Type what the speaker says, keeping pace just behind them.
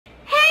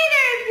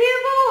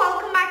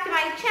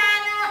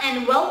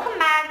and welcome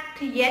back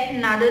to yet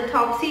another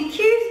Topsy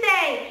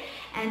Tuesday.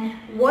 And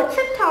what's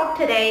on top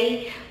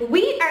today?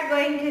 We are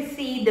going to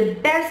see the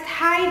best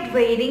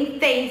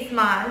hydrating face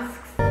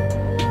masks. I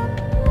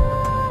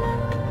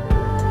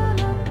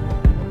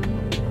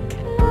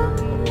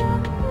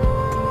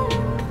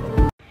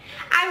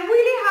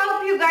really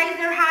hope you guys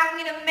are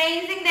having an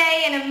amazing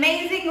day, an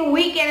amazing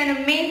weekend, an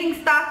amazing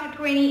start to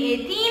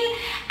 2018.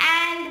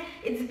 And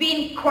it's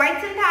been quite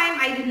some time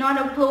I did not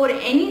upload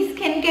any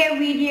skincare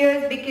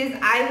videos because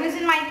I was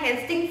in my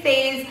testing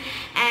phase,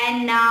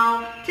 and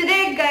now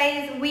today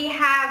guys we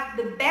have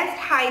the best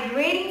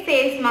hydrating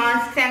face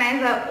masks. And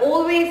as I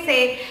always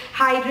say,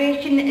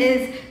 hydration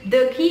is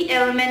the key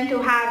element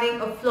to having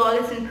a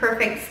flawless and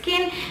perfect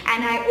skin,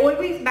 and I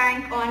always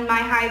bank on my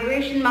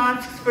hydration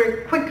masks for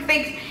a quick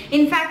fix.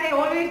 In fact, I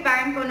always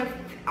bank on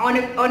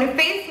a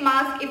face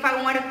mask if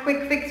I want a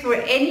quick fix for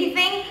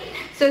anything.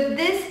 So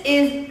this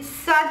is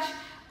such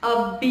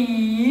a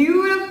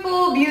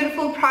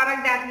beautiful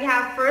product that we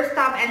have first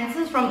up, and this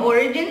is from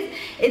Origins.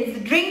 It's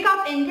Drink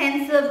Up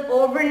Intensive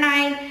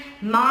Overnight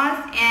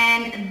Mask,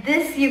 and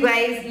this, you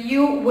guys,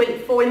 you will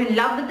fall in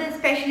love with this,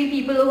 especially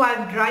people who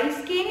have dry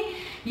skin.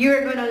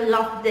 You're gonna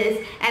love this.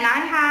 And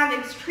I have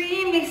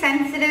extremely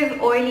sensitive,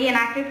 oily and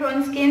acne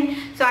prone skin,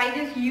 so I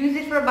just use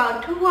it for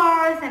about 2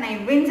 hours and I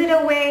rinse it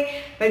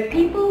away. But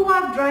people who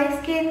have dry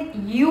skin,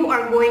 you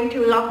are going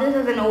to love this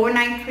as an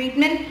overnight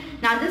treatment.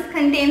 Now this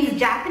contains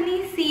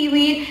Japanese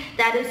seaweed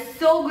that is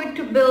so good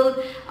to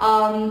build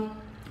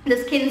the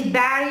skin's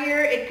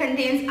barrier. It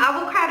contains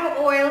avocado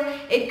oil,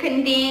 it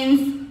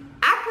contains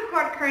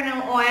apricot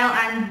kernel oil,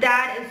 and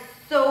that is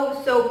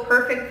so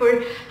perfect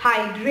for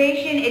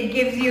hydration. It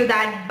gives you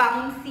that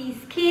bouncy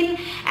skin,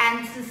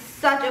 and this is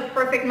such a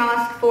perfect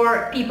mask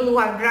for people who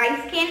have dry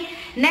skin.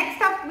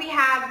 Next up we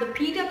have the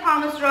Peter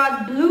Thomas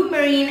Blue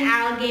Marine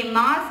Algae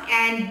Mask,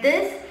 and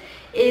this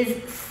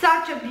is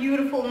such a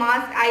beautiful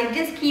mask. I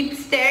just keep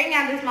staring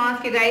at this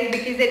mask, you guys,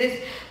 because it is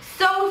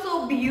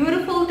so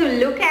beautiful to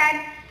look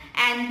at.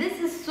 And this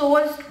is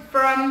sourced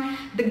from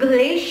the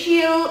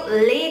glacial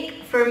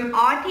lake from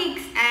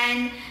Arctics,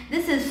 and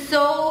this is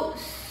so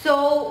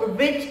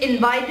rich in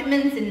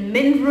vitamins and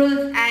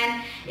minerals,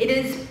 and it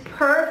is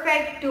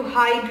perfect to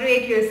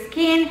hydrate your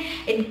skin.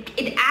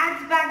 It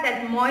adds back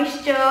that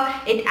moisture,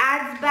 it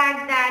adds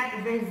back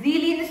that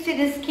resilience to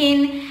the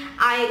skin.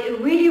 I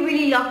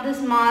really love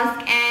this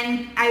mask,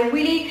 and I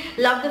really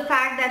love the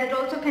fact that it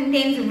also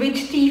contains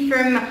rich tea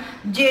from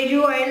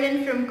Jeju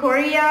Island from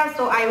Korea.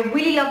 So I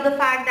really love the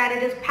fact that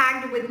it is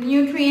packed with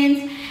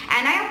nutrients,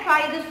 and I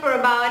apply this for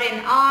about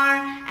an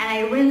hour and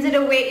I rinse it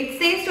away. It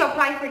says to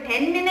apply for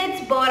 10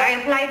 minutes, but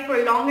I apply it for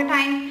a longer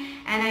time,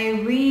 and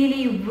I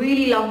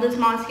really love this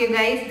mask, you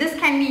guys. This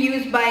can be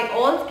used by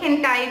all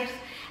skin types,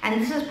 and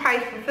this is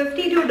priced for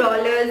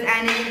 $52,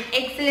 and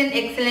it's an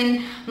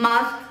excellent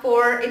mask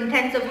for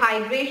intensive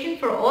hydration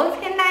for all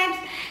skin types.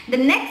 The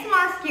next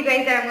mask, you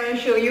guys, that I'm going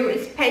to show you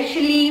is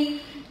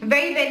especially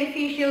very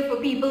beneficial for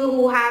people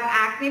who have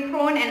acne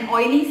prone and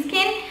oily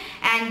skin,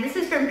 and this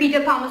is from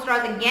Peter Thomas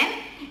Roth again.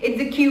 It's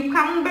a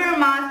cucumber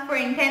mask for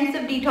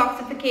intensive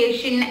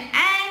detoxification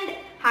and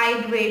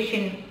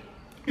hydration.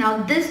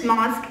 Now this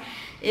mask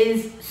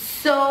is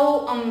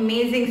so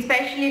amazing,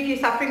 especially if you're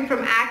suffering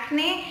from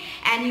acne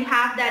and you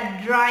have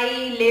that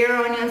dry layer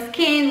on your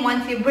skin.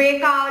 Once you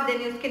break out, then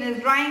your skin is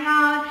drying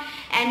out.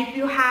 And if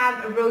you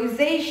have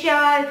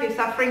rosacea, if you're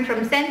suffering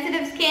from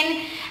sensitive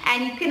skin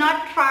and you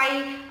cannot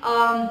try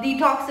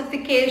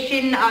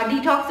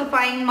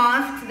detoxifying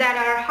masks that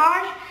are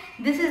harsh,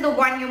 this is the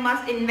one you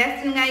must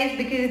invest in, guys,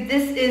 because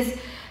this is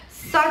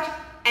such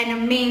an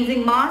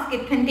amazing mask.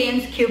 It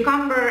contains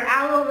cucumber,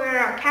 aloe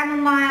vera,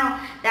 chamomile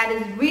that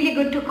is really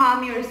good to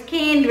calm your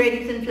skin,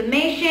 reduce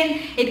inflammation.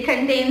 It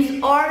contains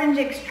orange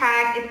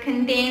extract, it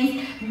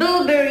contains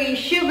bilberry,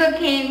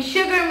 sugarcane,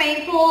 sugar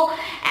maple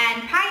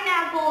and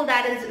pineapple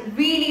that is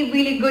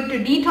really good to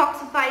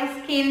detoxify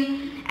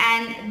skin,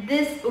 and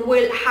this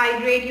will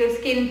hydrate your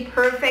skin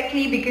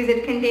perfectly because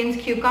it contains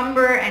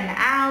cucumber and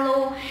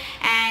aloe.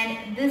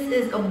 And this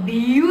is a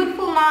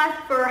beautiful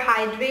mask for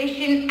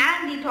hydration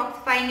and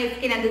detoxifying your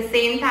skin at the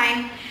same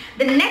time.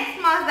 The next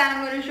mask that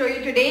I'm going to show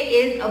you today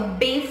is a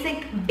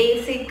basic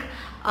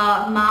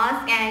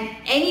mask, and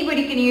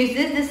anybody can use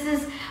this.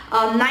 This is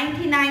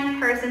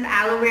 99%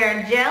 aloe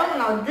vera gel.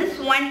 Now this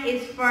one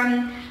is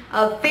from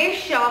Face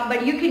Shop,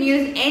 but you can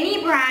use any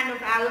brand of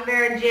aloe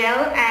vera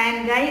gel,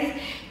 and guys,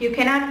 you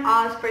cannot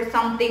ask for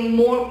something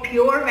more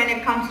pure when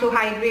it comes to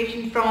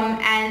hydration from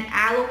an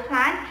aloe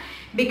plant,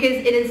 because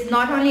it is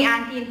not only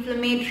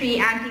anti-inflammatory,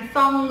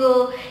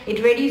 antifungal,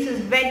 it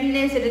reduces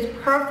redness, it is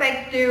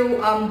perfect to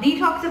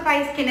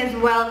detoxify skin as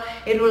well.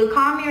 It will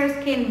calm your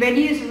skin,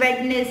 reduce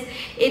redness.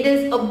 It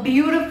is a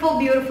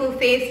beautiful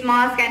face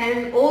mask, and it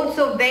is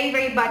also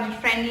very budget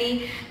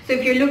friendly. So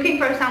if you're looking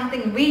for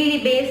something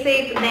really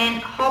basic, then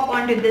hop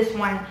onto this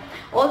one.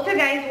 Also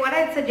guys, what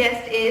I'd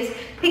suggest is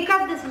pick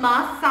up this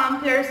mask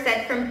sampler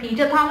set from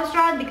Peter Thomas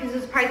Roth because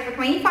it's priced for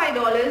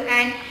 $25,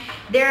 and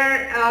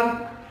they're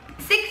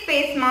 6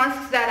 face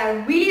masks that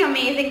are really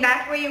amazing.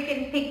 That way you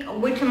can pick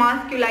which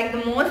mask you like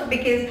the most,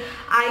 because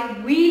I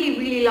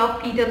really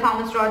love Peter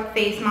Thomas Roth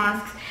face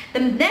masks. The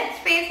next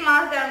face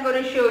mask that I'm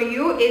going to show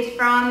you is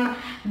from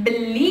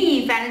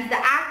Believe, and it's the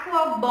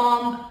Aqua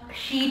Balm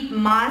Sheet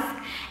Mask.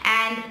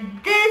 And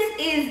this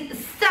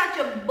is such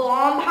a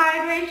bomb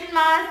hydration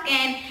mask,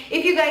 and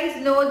if you guys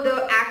know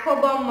the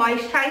Aqua Balm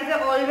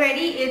moisturizer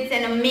already, it's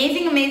an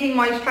amazing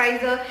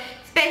moisturizer,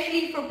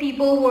 especially for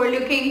people who are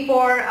looking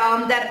for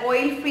that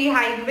oil-free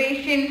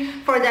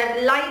hydration, for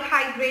that light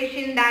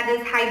hydration that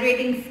is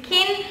hydrating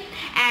skin.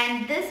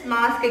 And this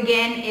mask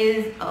again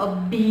is a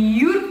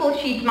beautiful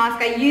sheet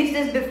mask. I used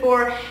this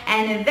before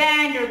an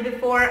event or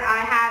before I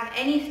have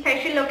any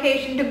special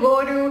occasion to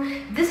go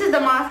to. This is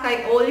the mask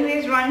I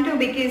always run to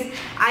because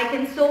I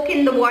can soak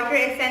in the water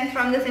essence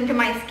from this into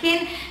my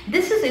skin.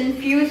 This is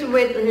infused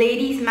with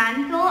Lady's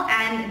Mantle,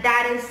 and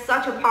that is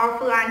such a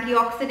powerful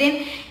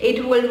antioxidant.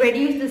 It will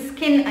reduce the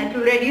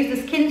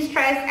skin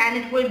stress, and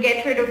it will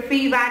get rid of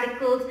free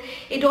radicals.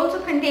 It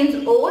also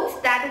contains oats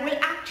that will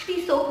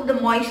actually soak the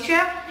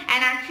moisture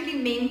and actually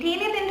maintain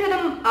it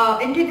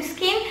into the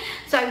skin.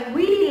 So I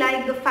really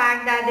like the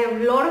fact that there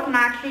are a lot of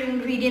natural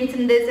ingredients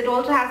in this. It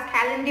also has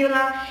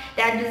calendula,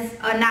 that is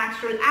a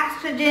natural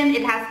estrogen.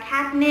 It has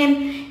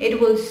catnip. It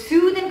will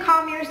soothe and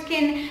calm your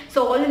skin.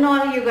 So all in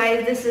all, you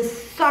guys, this is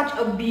such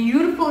a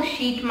beautiful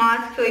sheet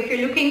mask. So if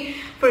you're looking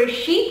for a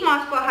sheet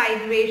mask for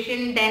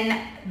hydration,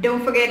 then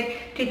don't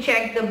forget to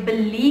check the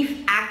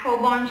Believe Aqua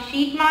Balm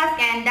Sheet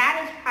Mask, and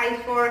that is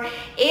priced for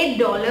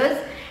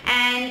 $8.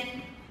 And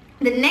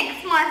the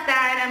next mask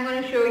that I'm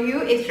going to show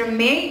you is from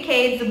Mary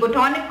Kay. It's the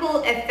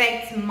Botanical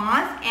Effects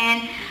Mask,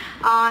 and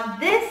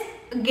this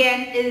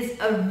again is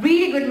a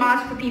really good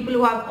mask for people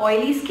who have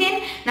oily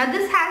skin. Now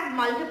this has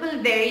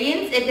multiple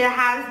variants. It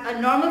has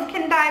a normal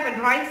skin type, a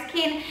dry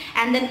skin,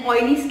 and then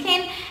oily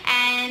skin.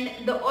 And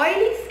the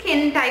oily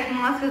skin type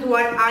mask is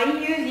what I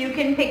use. You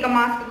can pick a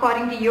mask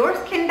according to your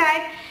skin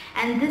type.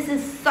 And this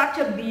is such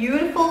a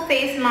beautiful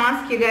face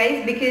mask, you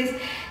guys, because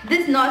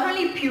this not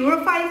only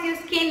purifies your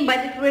skin, but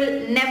it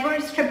will never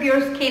strip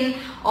your skin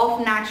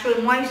of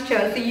natural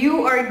moisture. So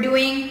you are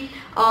doing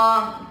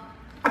a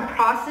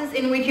process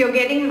in which you're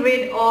getting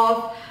rid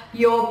of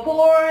your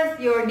pores,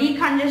 your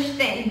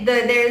decongestion.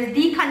 There is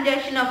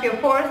decongestion of your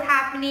pores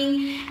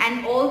happening,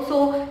 and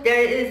also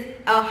there is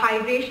a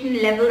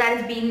hydration level that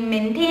is being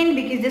maintained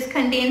because this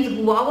contains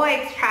guava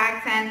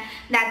extracts, and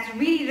that's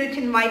really rich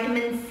in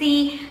vitamin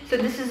C. So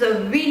this is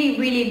a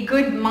really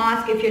good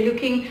mask if you're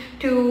looking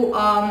to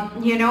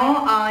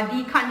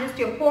decongest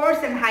your pores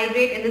and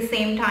hydrate at the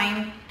same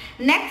time.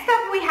 Next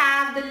up we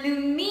have the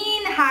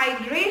Lumine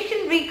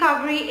Hydration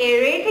Recovery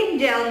Aerating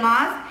Gel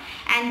Mask,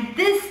 and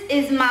this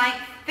is my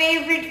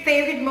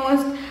favorite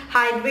most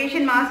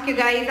hydration mask, you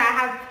guys. I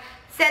have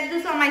said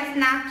this on my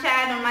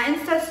Snapchat, on my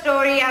Insta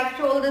story. I've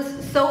told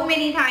this so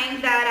many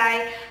times that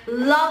I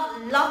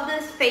love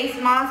this face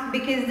mask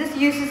because this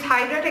uses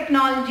hydro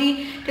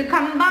technology to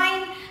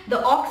combine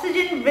the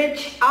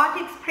oxygen-rich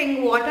Arctic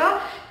Spring water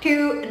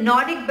to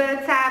Nordic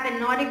bird sap, and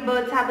Nordic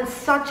bird sap is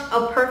such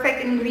a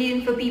perfect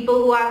ingredient for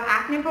people who have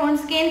acne-prone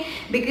skin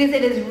because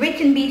it is rich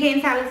in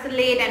betaine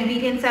salicylate, and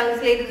betaine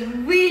salicylate is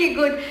really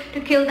good to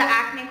kill the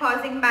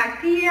acne-causing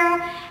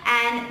bacteria.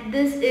 And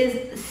this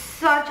is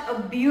such a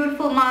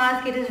beautiful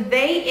mask. It is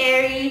very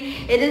airy.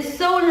 It is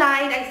so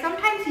light. I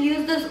sometimes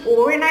use this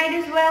overnight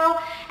as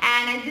well,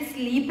 and I just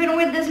sleep in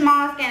with this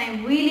mask, and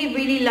I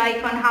really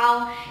like on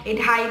how it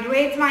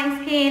hydrates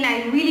my skin.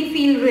 I really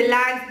feel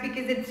relaxed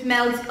because it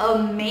smells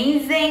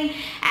amazing,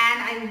 and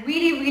I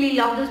really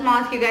love this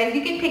mask, you guys.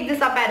 You can pick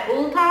this up at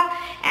Ulta,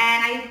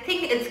 and I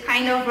think it's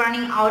kind of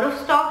running out of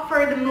stock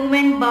for the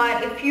moment,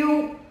 but if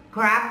you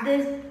grab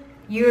this,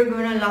 you're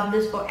gonna love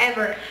this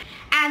forever.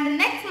 And the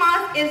next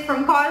mask is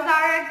from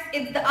Caudaile.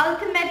 It's the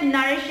Ultimate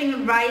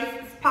Nourishing Rice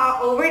Spa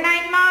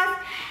Overnight Mask,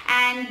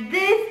 and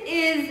this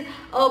is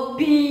a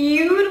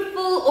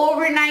beautiful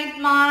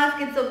overnight mask.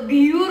 It's a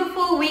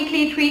beautiful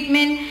weekly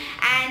treatment,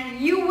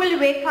 and you will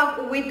wake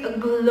up with a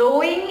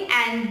glowing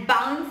and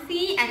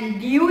bouncy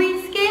and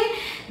dewy skin.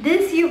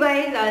 This, you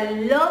guys, I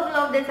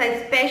love this. I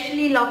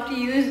especially love to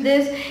use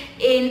this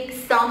in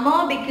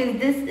summer because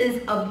this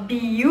is a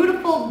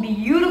beautiful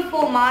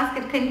mask.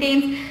 It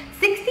contains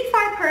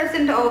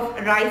 65% of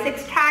rice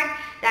extract.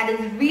 That is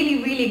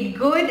really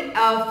good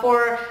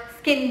for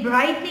skin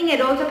brightening. It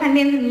also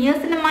contains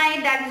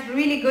niacinamide, that is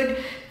really good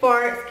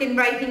for skin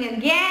brightening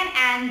again.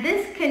 And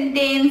this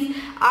contains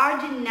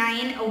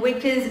arginine,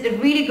 which is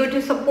really good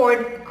to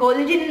support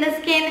collagen in the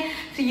skin.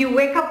 So you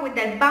wake up with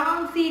that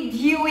bouncy,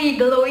 dewy,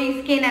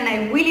 glowy skin, and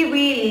I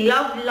really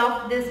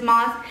love this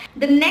mask.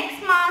 The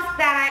next mask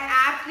that I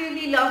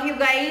absolutely love, you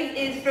guys,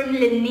 is from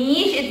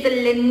Laneige. It's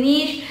the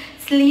Laneige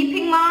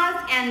sleeping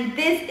mask, and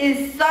this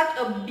is such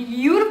a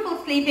beautiful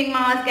sleeping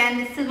mask,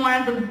 and this is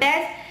one of the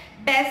best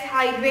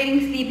hydrating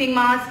sleeping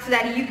masks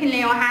that you can lay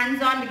your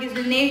hands on because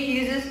Laneige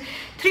uses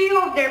 3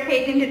 of their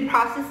patented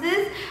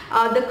processes.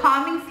 The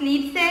calming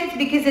sleep scent,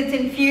 because it's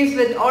infused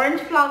with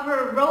orange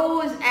flower,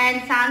 rose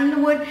and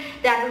sandalwood,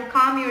 that will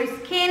calm your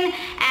skin.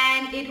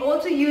 And it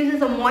also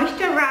uses a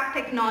moisture wrap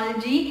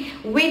technology,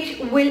 which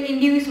will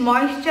induce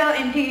moisture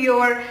into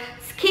your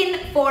skin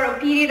for a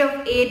period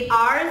of 8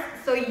 hours.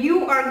 So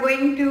you are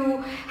going to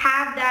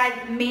have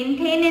that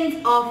maintenance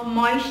of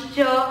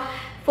moisture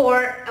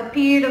for a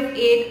period of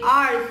 8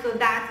 hours. So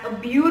that's a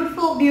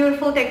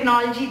beautiful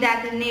technology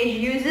that Laneige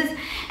uses.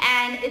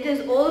 And it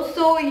is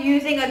also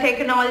using a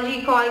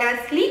technology called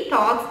as sleep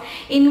talks,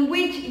 in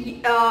which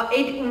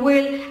it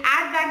will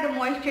add back the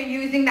moisture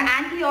using the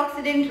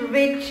antioxidant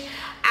rich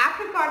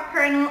apricot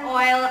kernel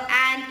oil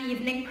and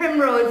evening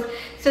primrose.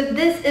 So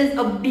this is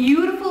a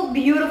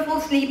beautiful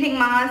sleeping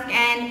mask,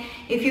 and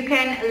if you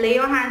can lay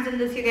your hands on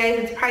this, you guys,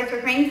 it's priced for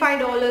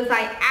 $25.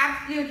 I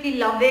absolutely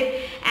love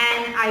it,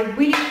 and I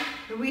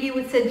really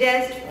would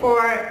suggest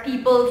for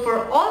people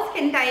for all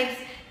skin types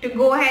to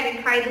go ahead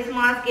and try this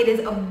mask. It is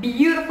a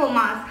beautiful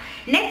mask.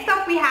 Next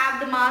up, we have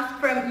the mask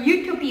from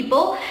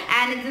Piaple,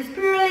 and it's a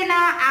spirulina,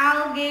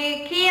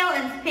 algae, kale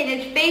and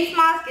spinach face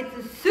mask. It's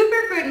a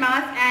superfood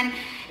mask, and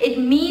it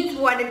means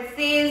what it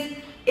says.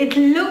 It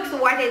looks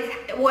what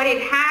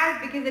it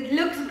has, because it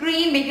looks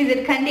green, because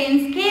it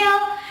contains kale,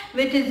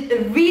 which is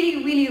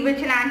really rich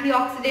in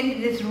antioxidant.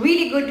 It is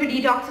really good to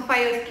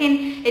detoxify your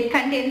skin. It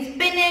contains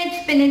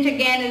spinach. Spinach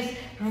again is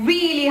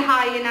really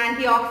high in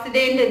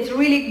antioxidant. It's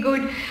really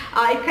good.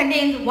 It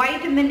contains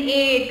vitamin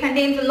A. It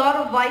contains a lot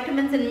of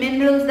vitamins and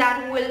minerals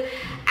that will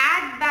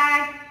add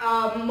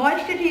back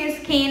moisture to your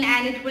skin,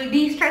 and it will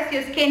de-stress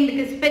your skin,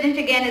 because spinach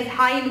again is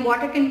high in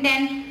water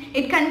content.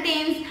 It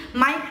contains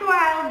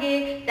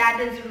microalgae that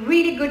is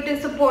really good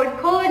to support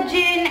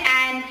collagen,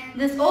 and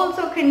this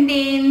also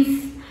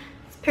contains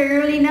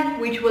spirulina,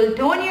 which will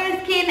tone your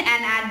skin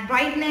and add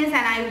brightness. And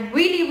I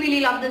really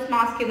love this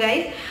mask, you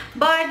guys.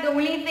 But the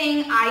only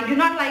thing I do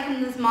not like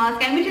in this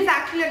mask, and which is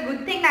actually a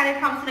good thing that it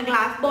comes in a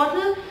glass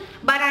bottle,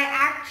 but I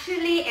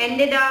actually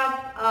ended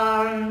up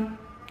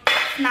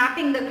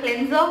snapping the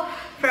cleanser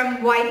from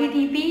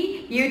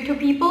YTTP,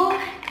 Piaple,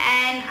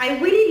 and I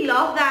really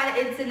love that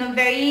it's in a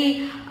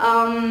very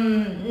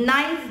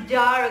nice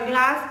jar, a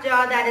glass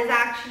jar that is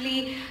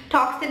actually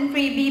toxin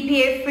free,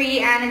 BPA free,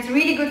 and it's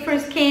really good for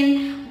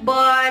skin.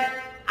 But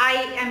I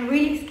am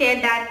really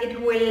scared that it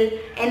will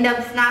end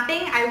up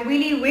snapping. I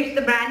really wish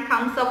the brand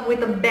comes up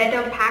with a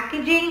better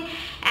packaging.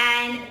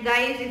 And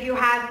guys, if you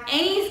have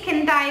any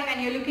skin type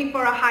and you're looking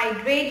for a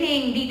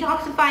hydrating,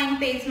 detoxifying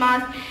face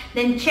mask,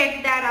 then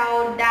check that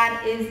out.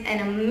 That is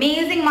an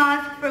amazing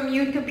mask from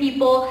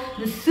Piaple,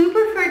 the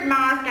Superfood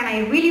mask, and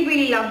I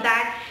really love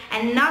that.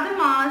 Another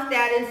mask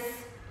that is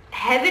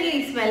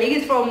heavenly smelling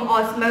is from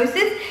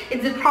Osmosis.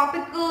 It's a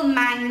tropical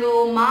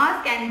mango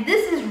mask, and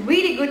this is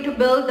really good to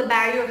build the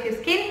barrier of your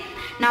skin.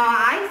 Now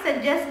I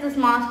suggest this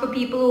mask for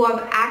people who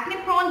have acne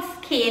prone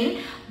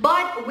skin,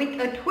 but with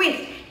a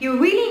twist. You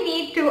really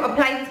need to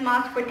apply this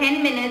mask for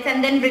 10 minutes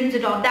and then rinse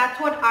it off. That's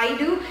what I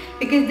do,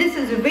 because this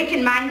is rich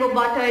in mango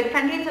butter. It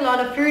contains a lot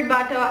of fruit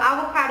butter,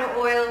 avocado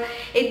oil.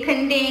 It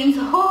contains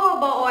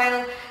jojoba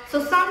oil.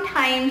 So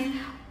sometimes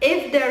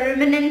if the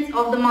remnants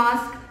of the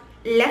mask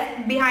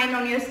left behind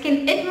on your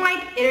skin, it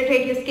might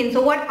irritate your skin.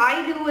 So what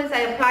I do is I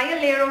apply a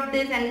layer of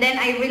this and then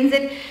I rinse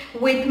it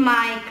with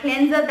my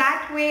cleanser.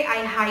 That way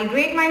I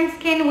hydrate my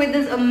skin with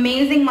this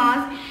amazing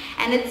mask,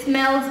 and it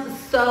smells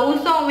so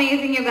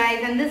amazing, you guys.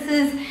 And this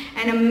is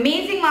an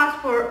amazing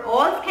mask for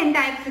all skin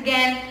types.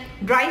 Again,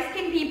 dry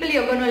skin people,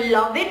 you're going to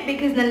love it,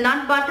 because the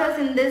nut butters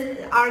in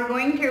this are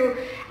going to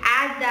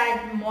add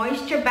that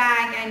moisture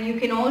back, and you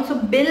can also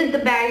build the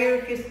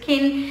barrier of your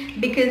skin,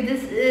 because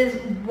this is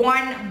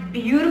one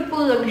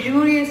beautiful,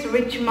 luxurious,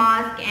 rich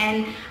mask,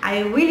 and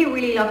I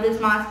really love this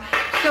mask.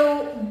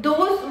 So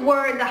those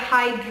were the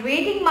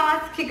hydrating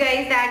masks, you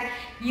guys, that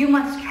you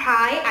must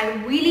try.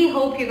 I really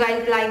hope you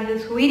guys like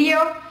this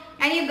video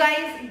and you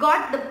guys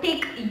got the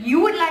pick you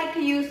would like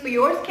to use for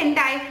your skin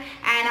type,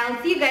 and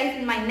I'll see you guys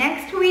in my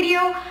next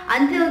video.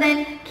 Until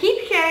then,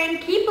 keep sharing,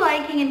 keep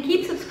liking and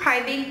keep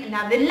subscribing.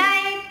 Love and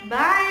light.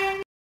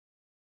 Bye.